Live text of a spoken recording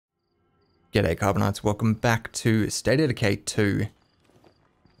G'day Carbonites, welcome back to State of Decay 2.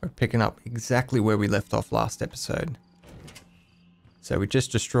 We're picking up exactly where we left off last episode. So we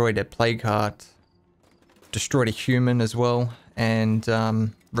just destroyed a plague heart, destroyed a human as well, and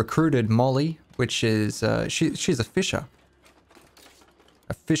recruited Molly, which is, she's a fisher.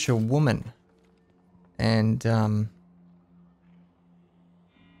 A fisher woman. And let's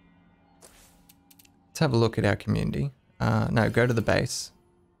have a look at our community. No, go to the base.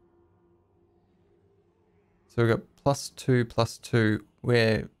 So we've got +2,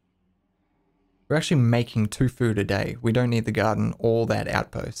 we're actually making 2 food a day. We don't need the garden or that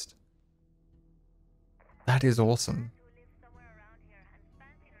outpost. That is awesome.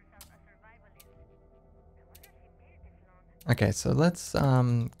 Okay, so let's,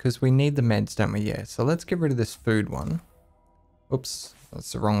 because we need the meds, don't we? Yeah, so let's get rid of this food one. Oops,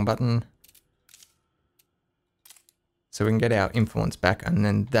 that's the wrong button. So we can get our influence back, and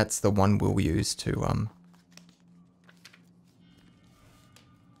then that's the one we'll use to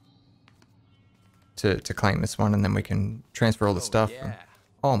claim this one, and then we can transfer all the stuff. Yeah. And,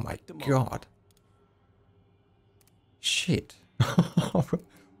 oh my god. Shit.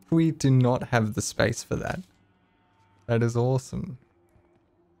 We do not have the space for that. That is awesome.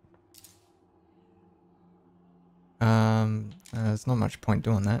 There's not much point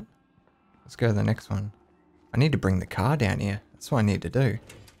doing that. Let's go to the next one. I need to bring the car down here. That's what I need to do.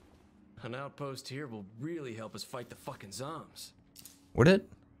 An outpost here will really help us fight the fucking zombs. Would it?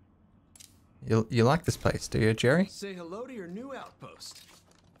 You like this place, do you, Jerry? Say hello to your new outpost.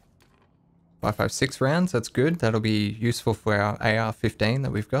 5.56 rounds, that's good. That'll be useful for our AR-15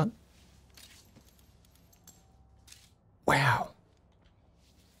 that we've got. Wow.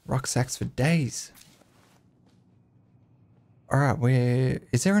 Rucksacks for days. Alright,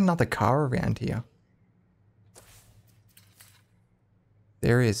 is there another car around here?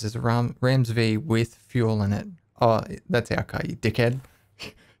 There is. There's a Rams V with fuel in it. Oh, that's our car, you dickhead.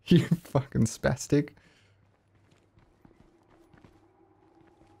 You fucking spastic.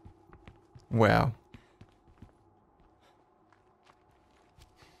 Wow.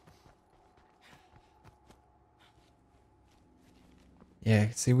 Yeah,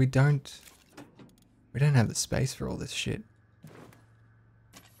 see, we don't have the space for all this shit.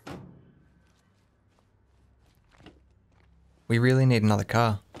 We really need another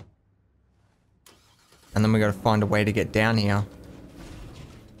car. And then we gotta find a way to get down here.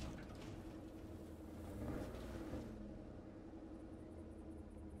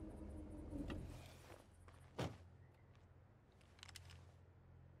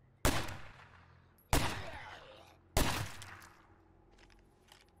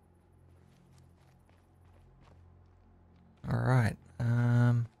 Alright,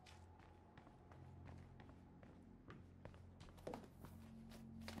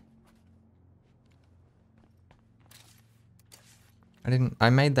 I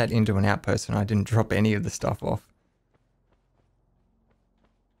made that into an outpost and I didn't drop any of the stuff off.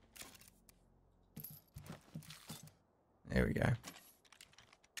 There we go.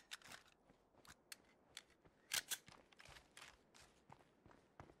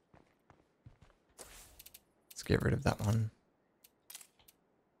 Let's get rid of that one.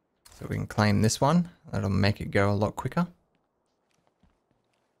 So we can claim this one. That'll make it go a lot quicker.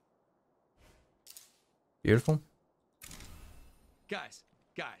 Beautiful.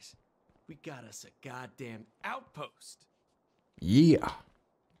 Guys, we got us a goddamn outpost. Yeah.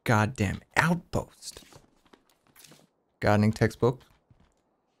 Goddamn outpost. Gardening textbook.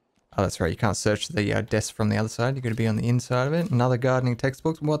 Oh, that's right. You can't search the desk from the other side. You're going to be on the inside of it. Another gardening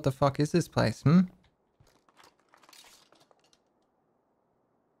textbook. What the fuck is this place, And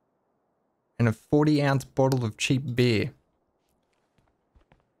a 40-ounce bottle of cheap beer.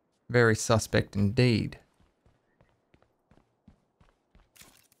 Very suspect indeed.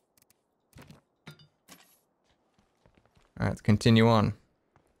 Alright, let's continue on.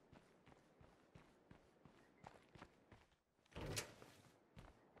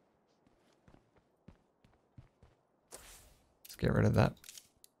 Let's get rid of that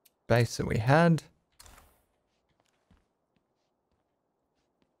base that we had.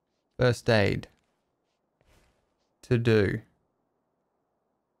 First aid. To do.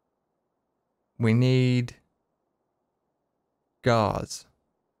 We need gauze.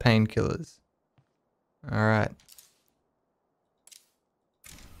 Painkillers. Alright.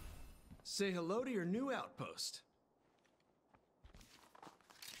 Say hello to your new outpost.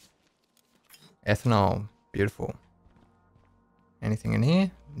 Ethanol. Beautiful. Anything in here?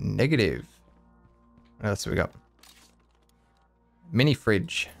 Negative. What else have we got? Mini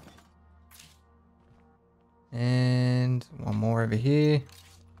fridge. And one more over here.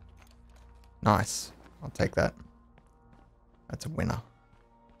 Nice. I'll take that. That's a winner.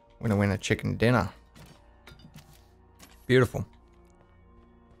 Winner, winner, chicken dinner. Beautiful.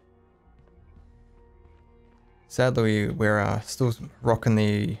 Sadly, we're still rocking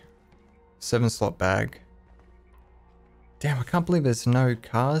the 7-slot bag. Damn, I can't believe there's no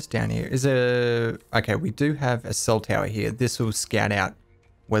cars down here. Is there... Okay, we do have a cell tower here. This will scout out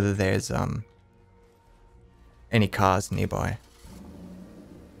whether there's any cars nearby.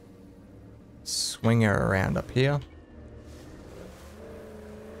 Swing her around up here.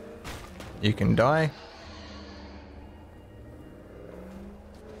 You can die.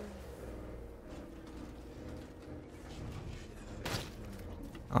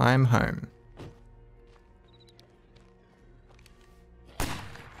 I'm home.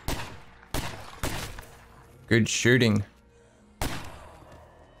 Good shooting.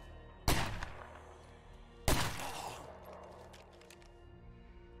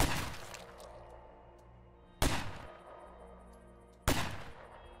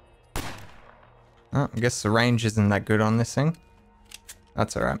 Oh, I guess the range isn't that good on this thing.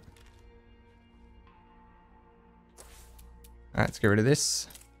 That's alright. Alright, let's get rid of this.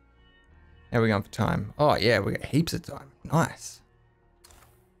 How are we going for time? Oh yeah, we got heaps of time. Nice.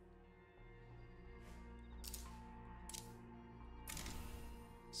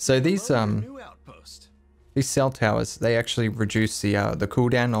 So these cell towers, they actually reduce the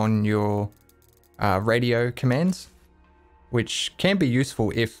cooldown on your radio commands, which can be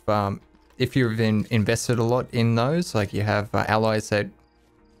useful if you've invested a lot in those. Like you have allies that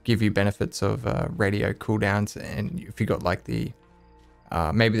give you benefits of radio cooldowns, and if you got like the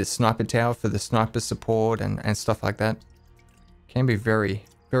maybe the sniper tower for the sniper support and stuff like that, can be very,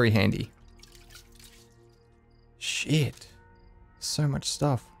 very handy. Shit, so much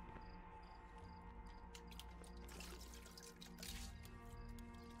stuff.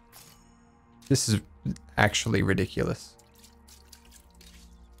 This is actually ridiculous.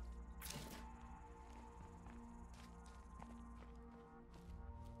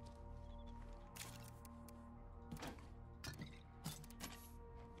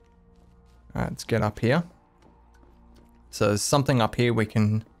 Alright, let's get up here. So there's something up here we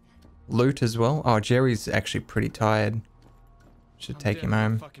can loot as well. Oh, Jerry's actually pretty tired. Should take him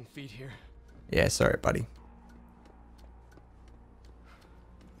home. Fucking feet here. Yeah, sorry, buddy.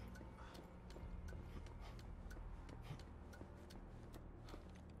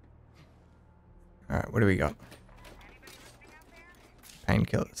 Alright, what do we got?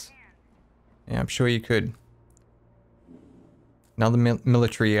 Painkillers. Yeah, I'm sure you could. Another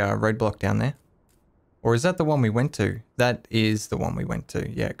military roadblock down there. Or is that the one we went to? That is the one we went to.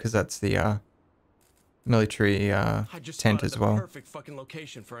 Yeah, because that's the military tent as well. Perfect fucking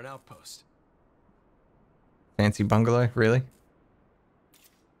location for an outpost. Fancy bungalow, really?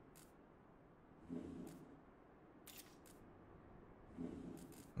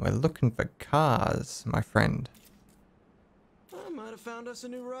 We're looking for cars, my friend. I might have found us a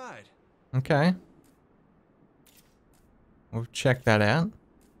new ride. Okay. We'll check that out.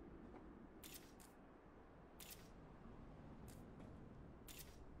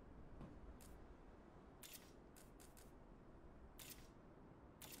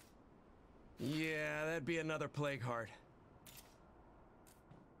 Yeah, that'd be another plague heart.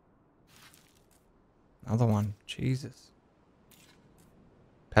 Another one. Jesus.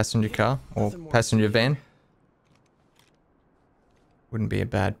 Passenger car or passenger van. Wouldn't be a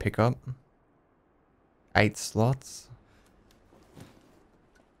bad pickup. 8 slots.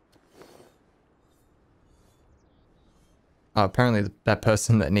 Oh, apparently that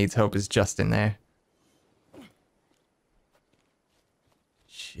person that needs help is just in there.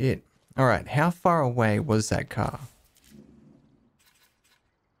 Shit. Alright, how far away was that car?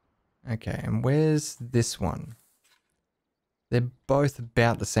 Okay, and where's this one? They're both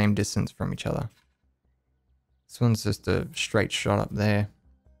about the same distance from each other. This one's just a straight shot up there.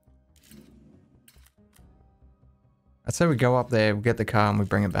 I'd say we go up there, we get the car and we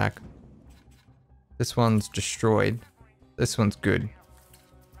bring it back. This one's destroyed. This one's good.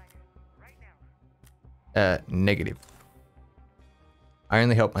 Negative. I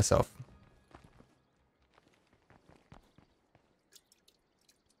only help myself.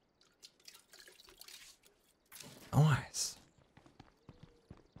 Nice.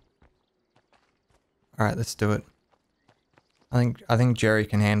 All right, let's do it. I think Jerry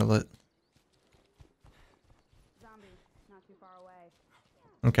can handle it. Zombie, not too far away.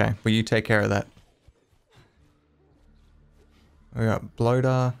 Okay, will you take care of that? We got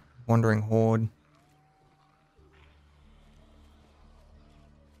Bloater, Wandering Horde.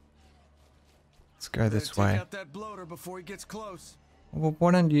 Let's go this way. Take out that bloater before he gets close. Well,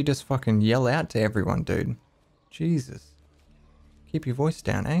 why don't you just fucking yell out to everyone, dude? Jesus. Keep your voice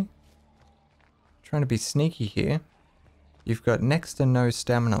down, eh? Trying to be sneaky here. You've got next to no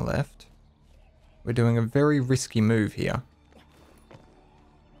stamina left. We're doing a very risky move here.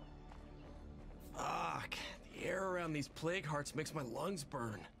 Fuck. The air around these plague hearts makes my lungs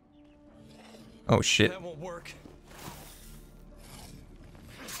burn. Oh shit. That won't work.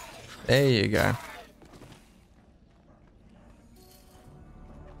 There you go.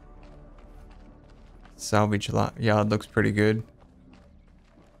 Salvage yard looks pretty good.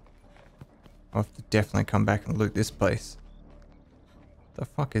 I'll have to definitely come back and loot this place. The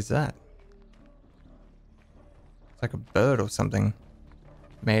fuck is that? It's like a bird or something.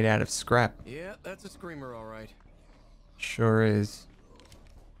 Made out of scrap. Yeah, that's a screamer, all right. Sure is.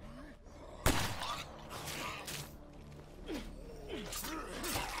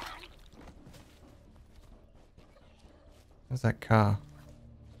 Where's that car?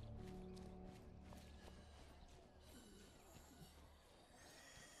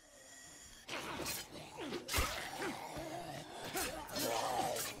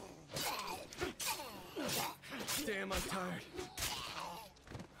 Damn, I'm tired.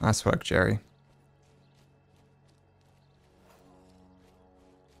 Nice work, Jerry.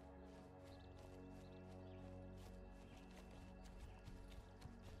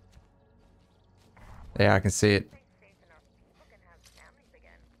 Yeah, I can see it.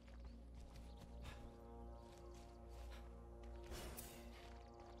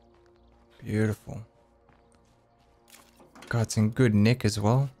 Beautiful. God, it's in good nick as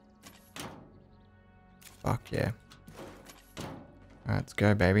well. Fuck yeah. Alright, let's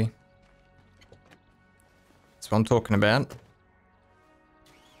go, baby. That's what I'm talking about.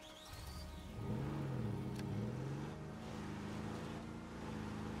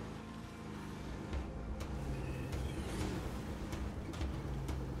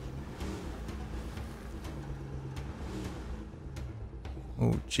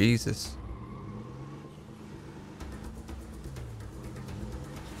 Oh, Jesus.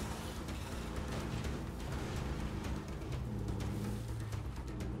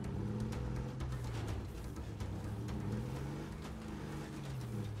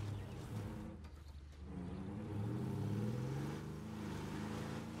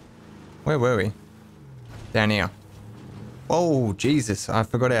 Where were we? Down here. Oh, Jesus. I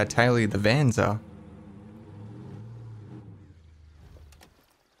forgot how taily the vans are.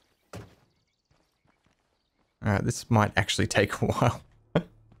 Alright, this might actually take a while.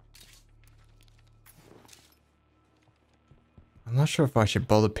 I'm not sure if I should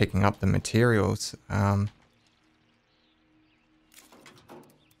bother picking up the materials.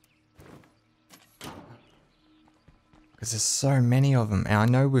 Because there's so many of them. And I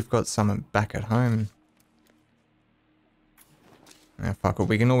know we've got some back at home. Ah, fuck it.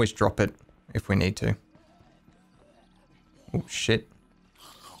 We can always drop it if we need to. Oh, shit.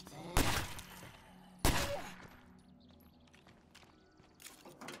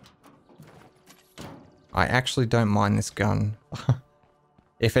 I actually don't mind this gun.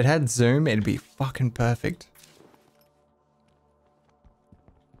 If it had zoom, it'd be fucking perfect.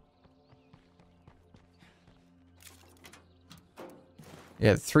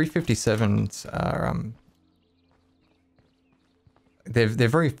 Yeah, 357s are they're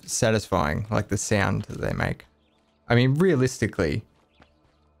very satisfying, like the sound that they make. I mean, realistically,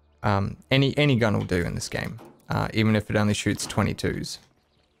 any gun will do in this game, even if it only shoots 22s.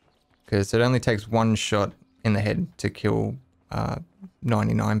 Because it only takes one shot in the head to kill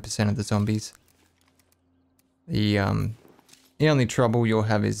 99% of the zombies. The only trouble you'll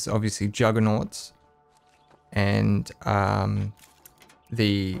have is obviously juggernauts and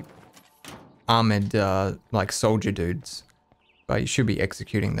the armored like soldier dudes. But you should be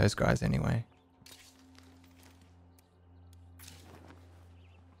executing those guys anyway.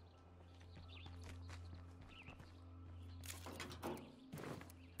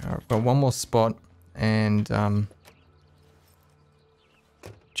 Alright, got one more spot, and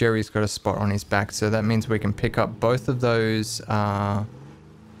Jerry's got a spot on his back, so that means we can pick up both of those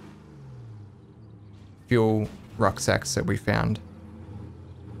fuel rucksacks that we found.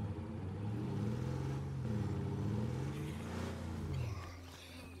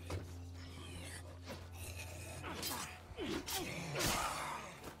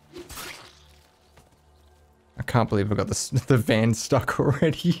 I can't believe I got the van stuck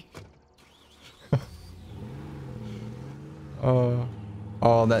already. Oh,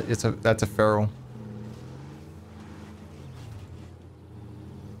 that's a feral.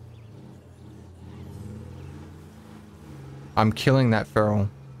 I'm killing that feral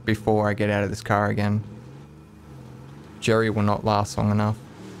before I get out of this car again. Jerry will not last long enough.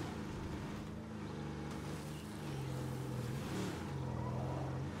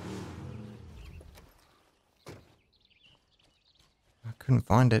 I couldn't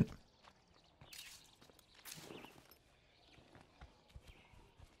find it.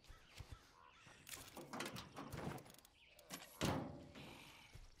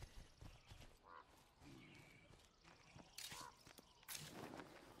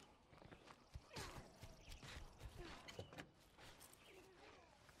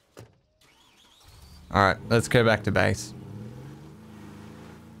 Alright, let's go back to base.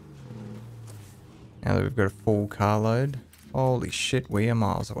 Now that we've got a full carload. Holy shit, we are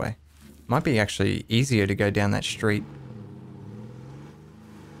miles away. Might be actually easier to go down that street.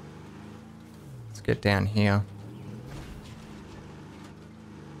 Let's get down here.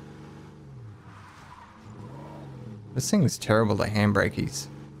 This thing is terrible at handbrakies.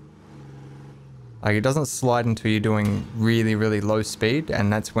 Like, it doesn't slide until you're doing really, really low speed,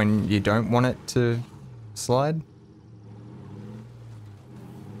 and that's when you don't want it to slide.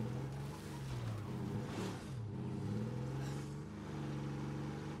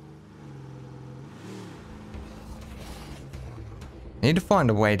 I need to find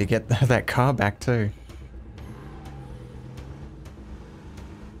a way to get that car back too.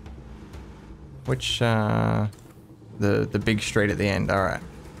 Which, the big street at the end, alright.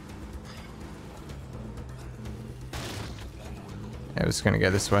 Yeah, it's gonna go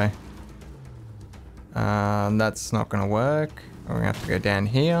this way. That's not gonna work. We're gonna have to go down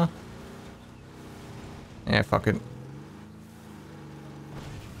here. Yeah, fuck it.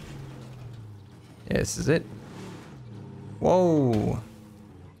 Yeah, this is it. Whoa.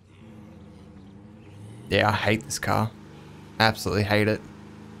 Yeah, I hate this car. Absolutely hate it.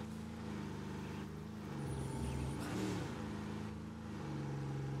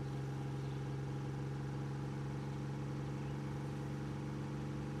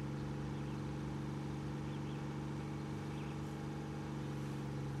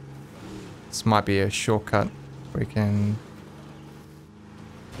 This might be a shortcut. We can...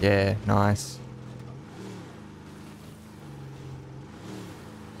 Yeah, nice.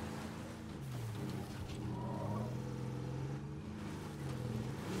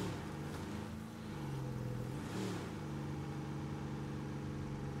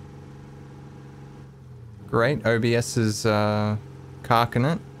 Great, OBS is carking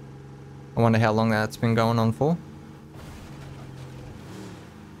it. I wonder how long that's been going on for.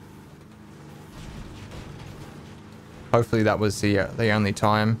 Hopefully that was the only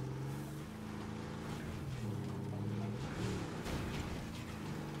time.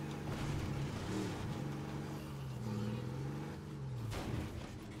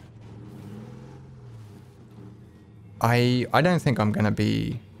 I don't think I'm gonna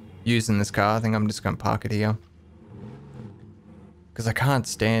be using this car. I think I'm just gonna park it here. Because I can't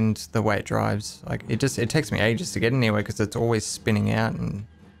stand the way it drives. Like, it takes me ages to get anywhere because it's always spinning out and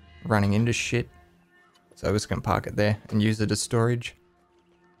running into shit. So I'm just gonna park it there and use it as storage.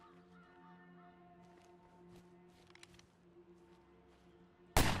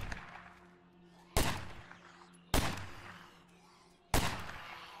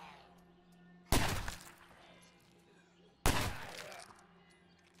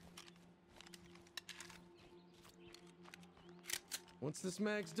 Once this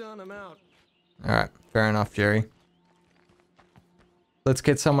mag's done, I'm out. Alright, fair enough, Jerry. Let's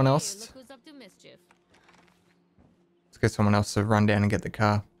get someone else. Look who's up to mischief. Let's get someone else to run down and get the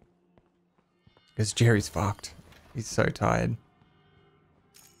car. Because Jerry's fucked. He's so tired.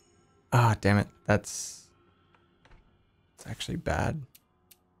 Ah, damn it. It's actually bad.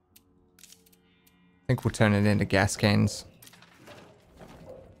 I think we'll turn it into gas cans.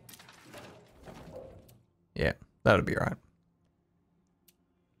 Yeah, that'll be right.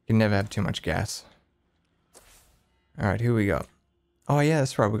 You can never have too much gas. Alright, who we got? Oh yeah,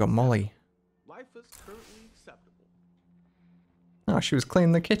 that's right, we got Molly. Life is currently acceptable. Oh, she was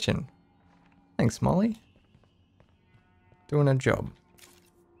cleaning the kitchen. Thanks, Molly. Doing her job.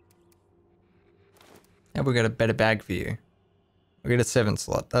 Now we got a better bag for you. We got a 7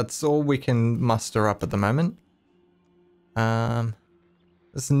 slot. That's all we can muster up at the moment.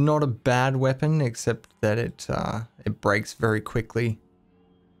 It's not a bad weapon, except that it breaks very quickly.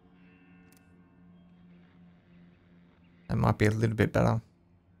 That might be a little bit better.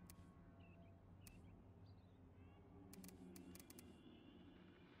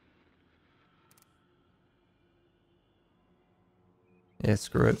 Yeah,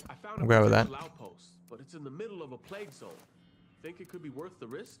 screw it. We'll go with that. Outpost, but it's in the middle of a plague zone. Think it could be worth the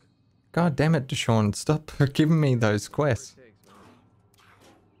risk? God damn it, Deshaun. Stop giving me those quests.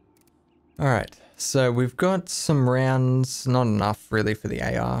 Alright, so we've got some rounds, not enough really for the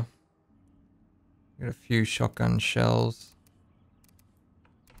AR. Got a few shotgun shells.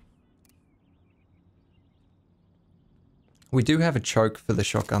 We do have a choke for the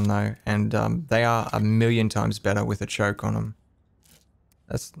shotgun though, and they are a million times better with a choke on them.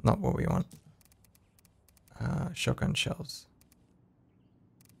 That's not what we want. Shotgun shells.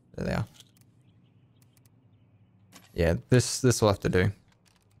 There they are. Yeah, this will have to do.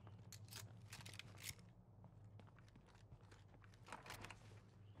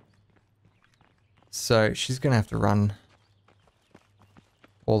 So she's gonna have to run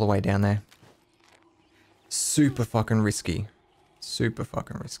all the way down there. Super fucking risky. Super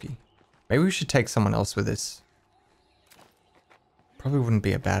fucking risky. Maybe we should take someone else with us. Probably wouldn't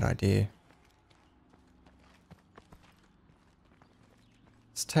be a bad idea.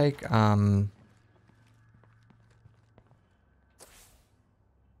 Let's take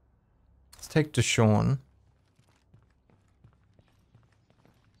Deshawn.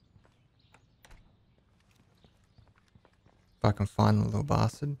 If I can find the little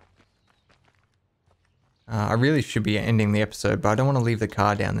bastard. I really should be ending the episode, but I don't want to leave the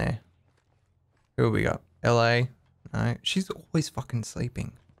car down there. Who have we got? LA? No, she's always fucking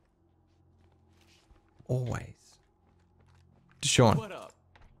sleeping. Always. Deshawn. What up?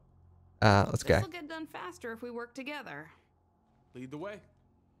 Let's go. This'll get done faster if we work together. Lead the way.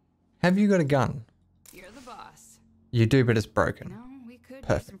 Have you got a gun? You're the boss. You do, but it's broken. No, we could use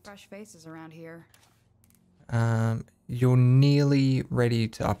some Perfect. fresh faces around here. You're nearly ready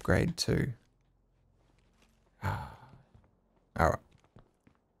to upgrade too. Alright.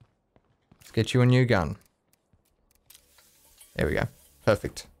 Let's get you a new gun. There we go.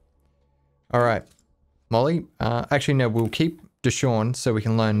 Perfect. Alright. Molly, actually no, we'll keep Deshawn so we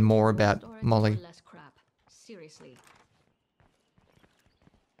can learn more about Molly. Less crap. Seriously.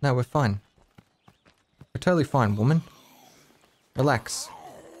 No, we're fine. We're totally fine, woman. Relax.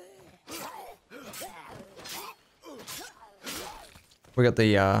 We got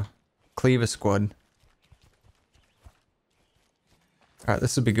the Cleaver squad. Alright,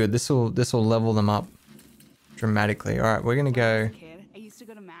 this will be good. This will level them up dramatically. Alright, we're gonna When I go. was a kid, I used to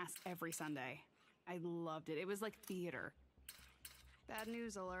go to mass every Sunday. I loved it. It was like theater. Bad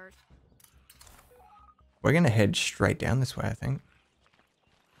news alert. We're gonna head straight down this way, I think.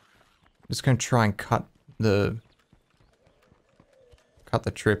 Just gonna try and cut the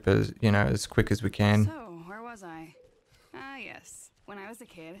trip as, you know, as quick as we can. So, where was I? Ah, yes. When I was a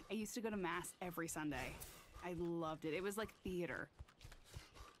kid, I used to go to mass every Sunday. I loved it. It was like theater.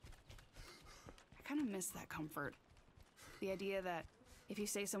 I kind of miss that comfort. The idea that if you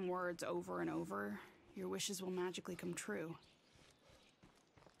say some words over and over, your wishes will magically come true.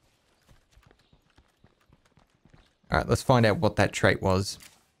 Alright, let's find out what that trait was.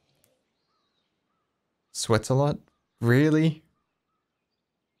 Sweats a lot? Really?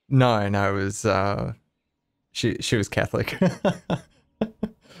 No, it was she was Catholic.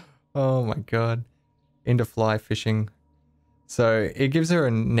 Oh my god. Into fly fishing. So it gives her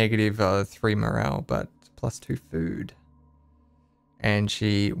a negative 3 morale, but +2 food. And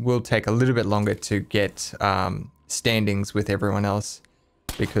she will take a little bit longer to get standings with everyone else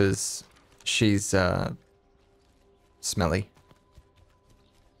because she's smelly.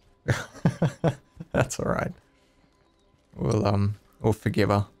 That's alright. We'll forgive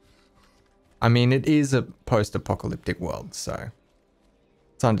her. I mean, it is a post-apocalyptic world, so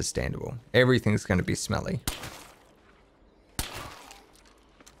it's understandable. Everything's going to be smelly.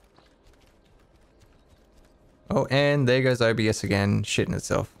 Oh, and there goes OBS again, shitting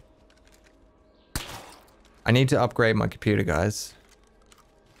itself. I need to upgrade my computer, guys.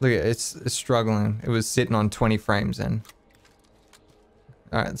 Look at it, it's struggling. It was sitting on 20 frames then.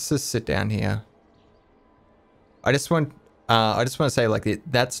 Alright, let's just sit down here. I just want to say, like,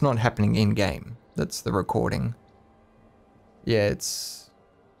 that's not happening in game. That's the recording. Yeah, it's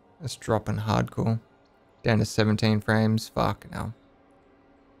dropping hardcore. Down to 17 frames. Fuck no.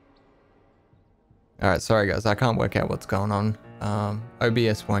 Alright, sorry guys, I can't work out what's going on.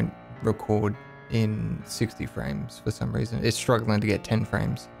 OBS won't record in 60 frames for some reason. It's struggling to get 10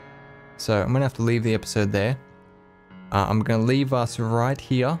 frames. So I'm gonna have to leave the episode there. I'm gonna leave us right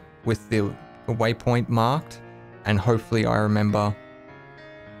here with the waypoint marked, and hopefully I remember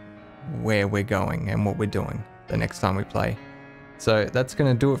where we're going and what we're doing the next time we play. So that's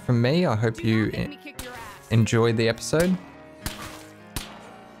gonna do it from me. I hope you enjoyed the episode.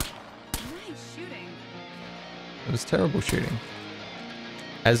 Nice shooting. It was terrible shooting.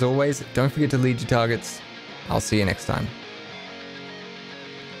 As always, don't forget to lead your targets. I'll see you next time.